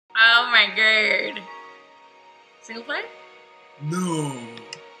Oh my god. Single player? No.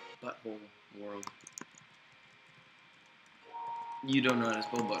 Butthole world. You don't know how to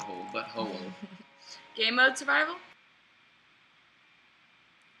spell butthole. Butthole. Game mode survival?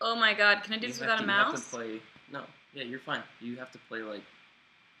 Oh my god, can I do this without a mouse? You have to play. No. Yeah, you're fine. You have to play like.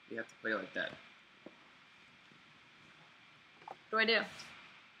 You have to play like that. What do?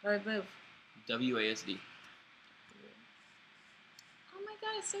 How do I move? WASD. Oh my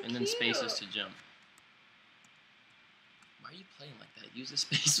god, it's so cute. And then spaces to jump. Why are you playing like that? Use the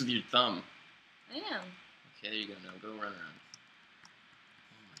space with your thumb. I am. Okay, there you go. Now go run around.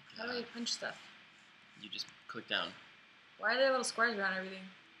 Oh my god. How do I punch stuff? You just click down. Why are there little squares around everything?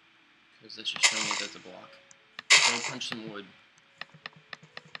 Because that's just showing you that's a block. Go punch some wood.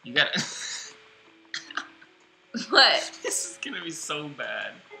 You got it. What? This is gonna be so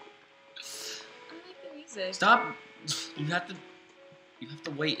bad. I like the music. Stop. You have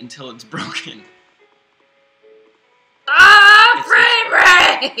to wait until it's broken. Ah, frame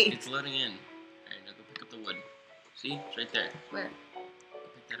rate! It's loading in. Alright, now go pick up the wood. See? It's right there. Where? Go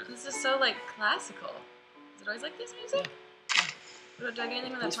pick that up. This is so, like, classical. Is it always like this music? Yeah. Do I get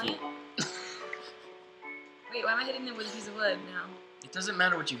anything with that plant? Wait, why am I hitting it with a piece of wood now? It doesn't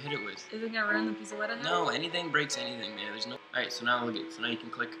matter what you hit it with. Is it gonna ruin the piece of wood I have? No, anything breaks anything, man. There's no. Alright, so now look at. So now you can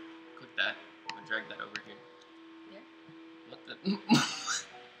click that. I'm gonna drag that over here. Yeah. What the?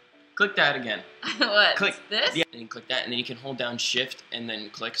 Click that again. What? Click this? Yeah, and you click that, and then you can hold down Shift and then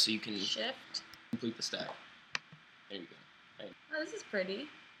click so you can Shift. complete the stack. There you go. Right. Oh, this is pretty.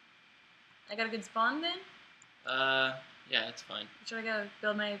 I got a good spawn then? Yeah, that's fine. Should I go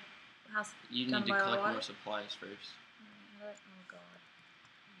build my house? You need to collect more supplies first. Oh god.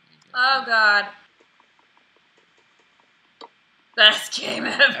 Oh god. Best game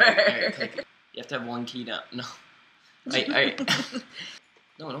ever. Alright, click it. You have to have one key down. No. Alright.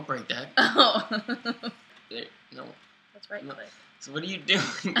 No, don't break that. Oh. There. No. That's right. No. So what are you doing?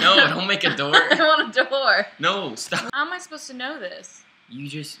 No, don't make a door. I want a door. No, stop. How am I supposed to know this? You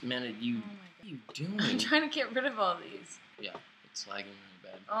just, man, you. Oh my god. What are you doing? I'm trying to get rid of all these. Yeah, it's lagging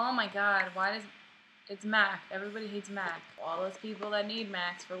really bad. Oh my god, why does... It's Mac. Everybody hates Mac. All those people that need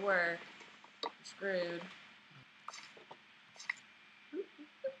Macs for work are screwed.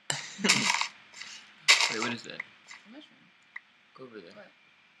 Wait, what is that? A mushroom. Go over there. What?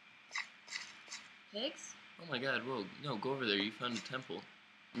 Pigs? Oh my god, whoa. No, go over there. You found a temple.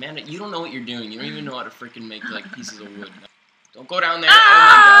 Man, you don't know what you're doing. You don't even know how to freaking make, like, pieces of wood. Don't go down there. Ah! Oh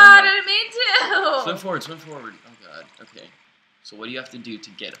my god. I didn't mean to! Swim forward, swim forward. Oh god, okay. So what do you have to do to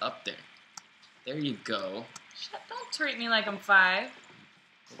get up there? There you go. Shut, don't treat me like I'm 5. Well,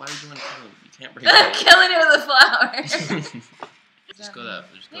 why would you want to kill him? You can't break I'm it. killing it with a flower. Just go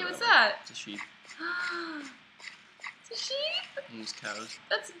that. Just go hey, that what's way. that? It's a sheep. It's a sheep? And there's cows.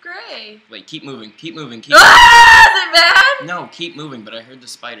 That's gray. Wait, keep moving. Keep moving. Keep Ah! Is it bad? No, keep moving, but I heard the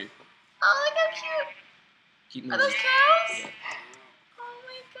spider. Oh, look how cute. Keep Are moving. those cows? Yeah. Oh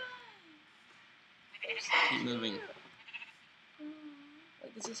my god. Keep moving. Oh.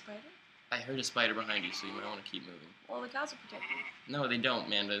 Wait, is there a spider? I heard a spider behind you, so you might want to keep moving. Well, the cows will protect me. No, they don't,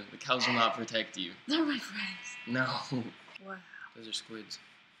 Amanda. The cows will not protect you. They're my friends. No. Wow. Those are squids.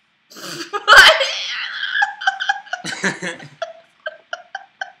 Are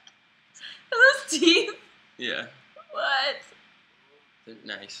those teeth? Yeah. What? They're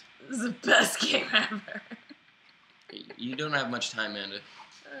nice. This is the best game ever. You don't have much time, Amanda.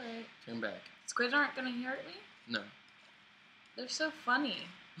 Alright. Turn back. Squids aren't gonna hurt me? No. They're so funny.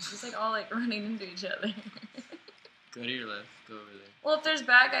 Just like all like running into each other. Go to your left. Go over there. Well, if there's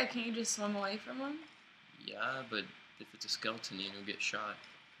bad guy, can't you just swim away from them? Yeah, but if it's a skeleton, you'll get shot.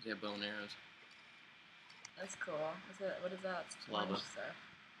 They have bow and arrows. That's cool. What is that? It's lava. Stuff.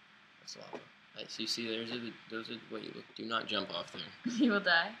 That's lava. Alright, so you see, those are. Wait, look, do not jump off there. You will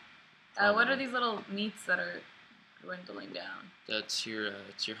die. What are Probably. these little meats that are dwindling down? That's your,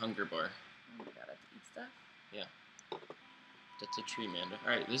 it's your hunger bar. Oh my god, I have to eat stuff? Yeah. That's a tree, Amanda.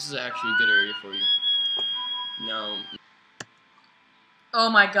 Alright, this is actually a good area for you. No. Oh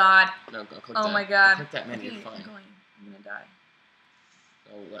my god. No, go click Oh that. my god. Click that, man, Okay, you're fine. I'm going. I'm gonna die.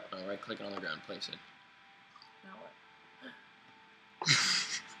 Oh, right click it on the ground, place it. Now what?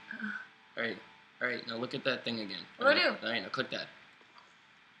 Alright, now look at that thing again. What do I do? Alright, now click that.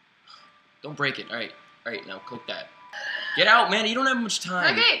 Don't break it. Alright, now click that. Get out, man, you don't have much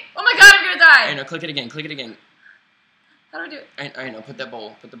time. Okay! Oh my god, I'm gonna die! Alright, now click it again, click it again. How do I do it? Alright, now put the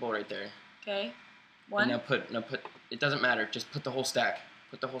bowl right there. Okay. One. And now put, it doesn't matter, just put the whole stack.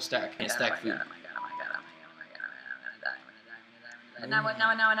 Put the whole stack. And stack food. Oh my god, I'm gonna die. Now what?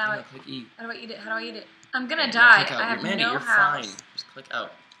 Now Click E. How do I eat it? I'm gonna Now die. click out. I have Mandy, no you're house. fine. Just click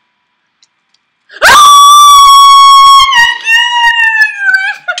out.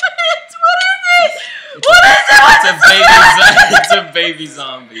 What is it? It's a baby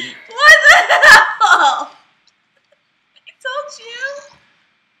zombie. What the hell?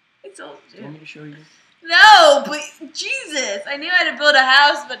 I told Do you want me to show you? No, but Jesus, I knew how to build a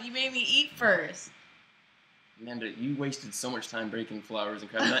house, but you made me eat first. Amanda, you wasted so much time breaking flowers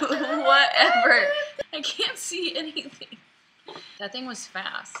and crap. Whatever. I can't see anything. That thing was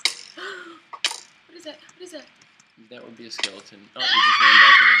fast. What is that? What is that? That would be a skeleton. Oh, you just ran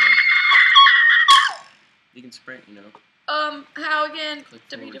back in the hole. You can sprint, you know. How again? Click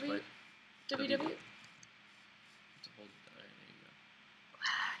forward, WW. click. WW. To hold it. Alright, there you go.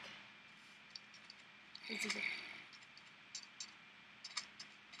 What is it?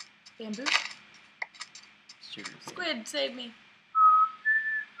 Bamboo? Sugar. Squid, save me.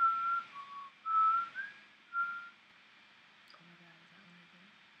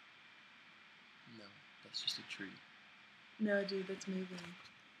 No, that's just a tree. No, dude, that's moving.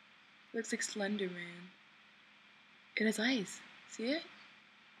 Looks like Slender Man. It has eyes. See it?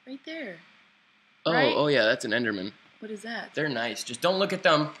 Right there. Oh, Right? oh yeah, that's an Enderman. What is that? They're nice. Just don't look at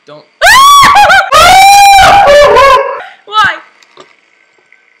them. Don't. Why?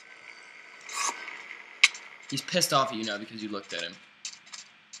 He's pissed off at you now because you looked at him.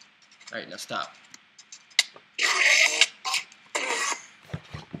 Alright, now stop.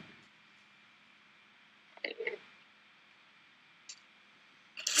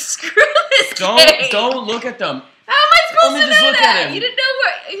 Screw this game. Don't look at them. How am I supposed to just know look that? at him. You didn't know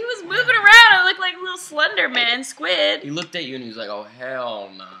where he was moving around. It looked like a little Slender Man squid. He looked at you and he was like, oh hell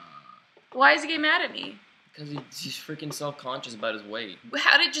nah. Why is he getting mad at me? Because he's freaking self-conscious about his weight.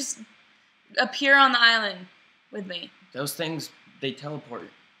 How did it just appear on the island with me? Those things, they teleport.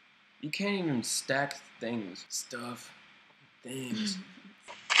 You can't even stack things. Stuff. Things.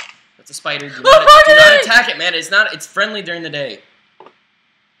 That's a spider. Do not attack it, man. It's friendly during the day.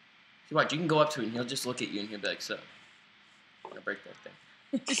 See, watch, you can go up to it and he'll just look at you and he'll be like, so. I'm gonna break that thing.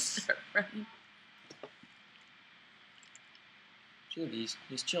 Start running.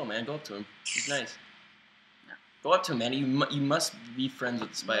 He's chill, man. Go up to him. He's nice. No. Go up to him, man. You must be friends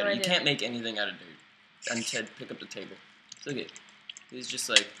with the spider. No, you can't make anything out of dirt. And Ted, pick up the table. Look at it. He's just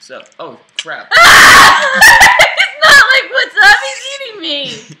like, so. Oh, crap. It's not like, what's up? He's eating me.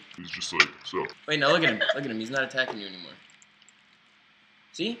 He's just like, so. Wait, now look at him. Look at him. He's not attacking you anymore.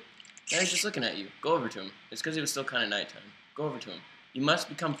 See? Now he's just looking at you. Go over to him. It's because it was still kind of nighttime. Go over to him. You must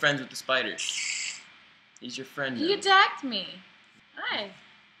become friends with the spider. He's your friend now. He attacked me. Hi.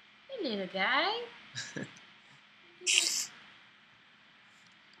 Hey, little guy. Yes,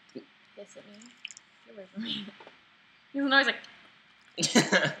 at me. Get away from me. He's always like...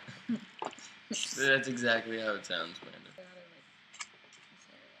 That's exactly how it sounds, Amanda.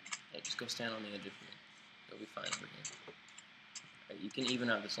 Hey, just go stand on the edge of here. You'll be fine over here. Right, you can even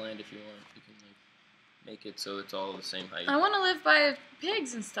out this land if you want. You can like make it so it's all the same height. I want to live by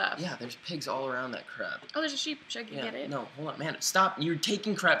pigs and stuff. Yeah, there's pigs all around that crap. Oh, there's a sheep. Should I get it? No, hold on, man. Stop. You're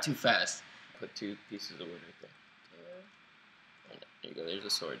taking crap too fast. Put 2 pieces of wood right there. And there you go. There's a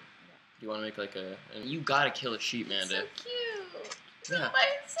sword. You want to make like a... And you gotta kill a sheep, Amanda. So cute. He's Yeah. all by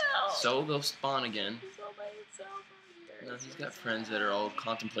himself. So they'll spawn again. He's all by himself over here. No, he's got friends that are all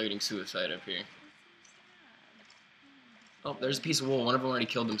contemplating suicide up here. Oh, there's a piece of wool. One of them already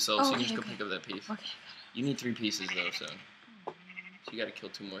killed themselves, so you can just go pick up that piece. Okay. You need 3 pieces, though, so... So you gotta kill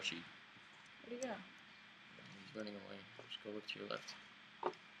 2 more sheep. Where'd he go? He's running away. Just go look to your left.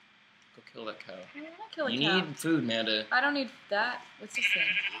 Go kill that cow. I don't want to kill a You cow. need food, Amanda. I don't need that. What's this thing?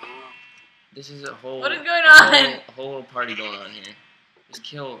 This is a whole... What is going on? A whole little party going on here. Just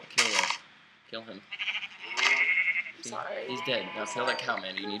kill him. See, Sorry. he's dead. Now kill that cow,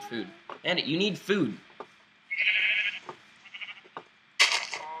 Amanda. You need food. Amanda, you need food.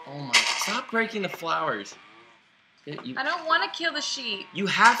 Oh my... Stop breaking the flowers. I don't want to kill the sheep. You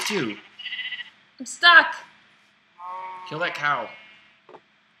have to. I'm stuck. Kill that cow.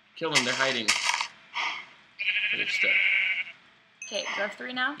 Kill them. They're hiding. They're stuck. Okay, do I have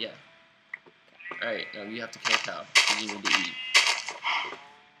 3 now? Yeah. Alright, now you have to kill a cow. You need to eat. I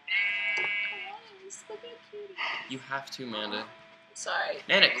want him. He's looking cute. You have to, Amanda. I'm sorry.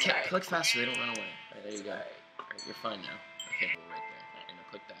 Amanda, I'm sorry. click faster. They don't run away. Alright, there you go. Sorry. Alright, you're fine now. Okay, right there. Okay, now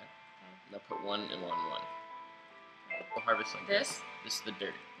click that. Now put 1 and 1 and 1. Go harvest like this. This is the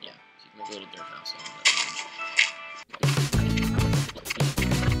dirt. Yeah. So you can make a little dirt house on that.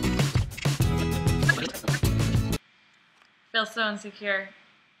 Feel so insecure.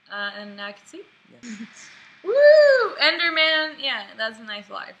 And now I can see. Yeah. Woo! Enderman! Yeah, that's a nice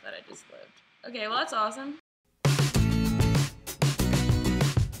life that I just lived. Okay, well that's awesome.